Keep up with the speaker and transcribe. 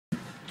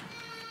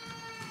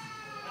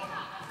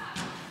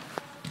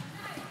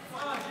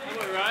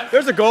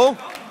There's a goal.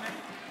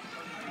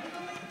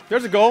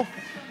 There's a goal.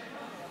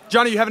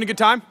 Johnny, you having a good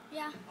time?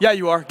 Yeah. Yeah,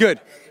 you are. Good.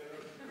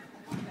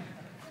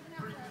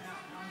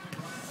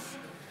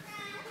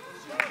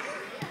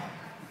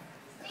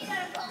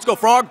 Let's go,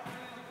 Frog.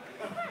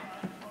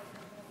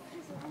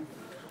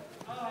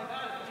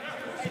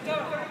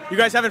 You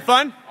guys having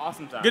fun?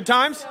 Awesome time. Good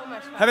times? So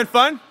much fun. Having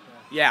fun?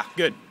 Yeah,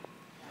 good.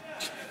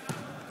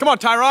 Come on,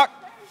 Ty Rock.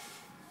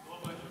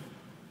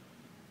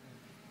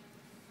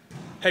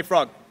 Hey,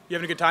 Frog, you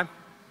having a good time?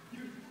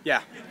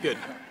 Yeah, good.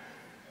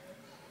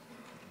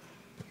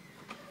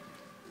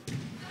 He's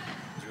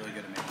really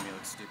good at making me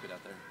look stupid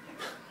out there.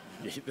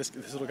 Yeah, this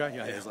little guy?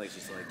 Yeah, He's like,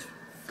 just like...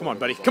 Come on,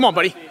 buddy. Come on,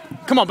 buddy.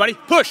 Come on, buddy.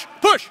 Push,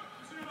 push.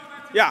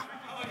 Yeah.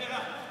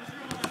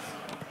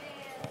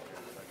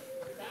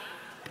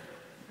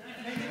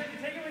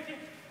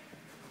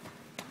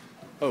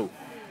 Oh.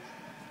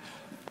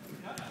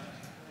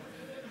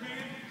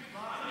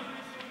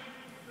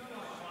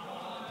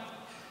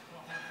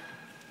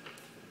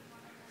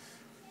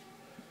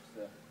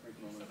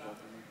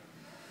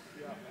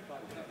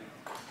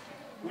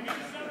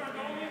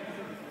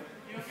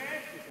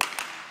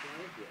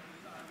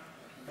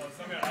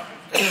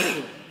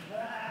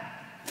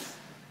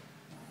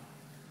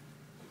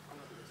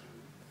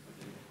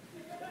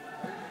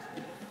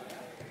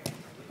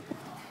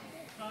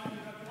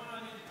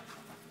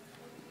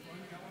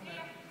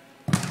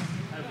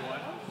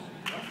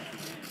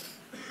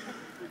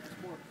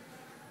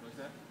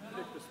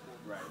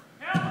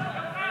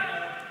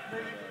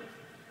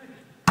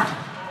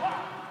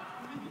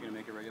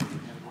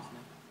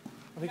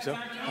 I think so. I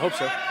hope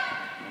so.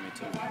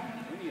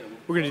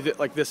 We're gonna do it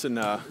like this in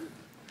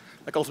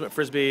like Ultimate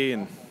Frisbee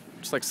and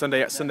just like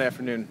Sunday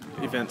afternoon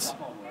events.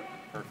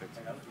 Perfect.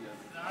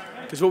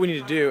 Because what we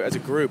need to do as a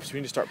group is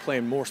we need to start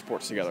playing more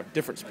sports together,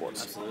 different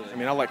sports. Absolutely. I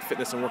mean, I like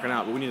fitness and working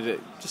out, but we need to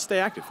just stay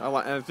active.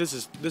 And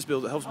this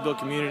helps build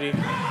community.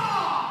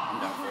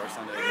 I'm down for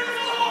Sunday.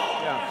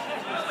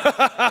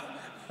 Yeah.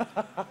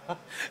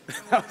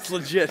 That was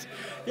legit.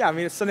 Yeah, I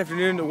mean, it's Sunday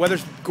afternoon. The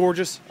weather's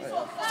gorgeous.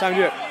 It's time to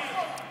do it.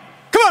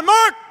 Come on,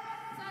 Mark!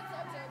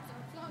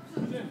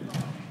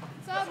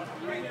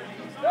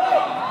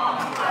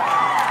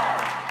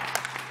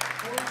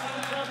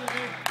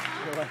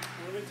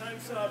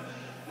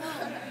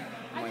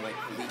 Am I like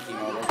leaking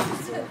all over the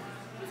floor?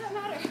 What does that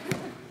matter?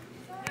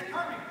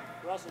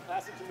 Russell,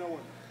 pass it to no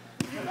one.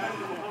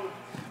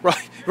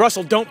 Right,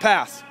 Russell, don't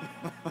pass.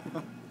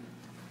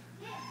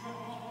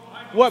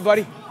 What,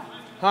 buddy?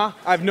 Huh?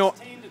 I have no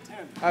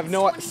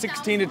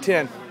 16 to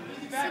 10.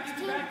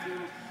 16?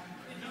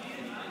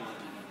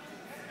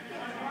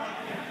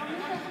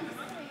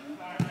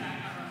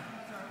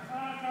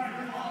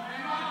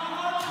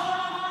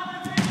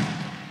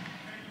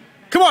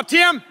 Come on,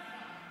 Tim.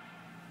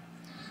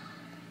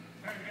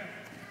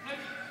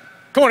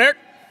 Come on, Eric.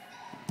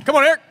 Come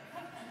on, Eric.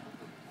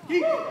 I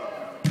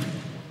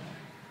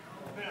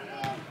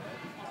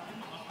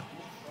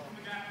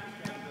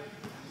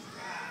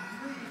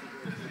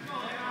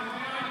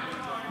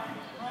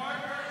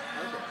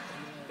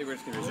think we're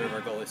just going to reserve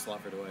our goalie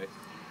slot for the way.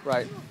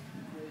 Right.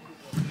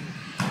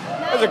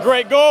 That's a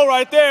great goal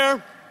right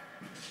there.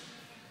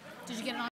 Did you get it on?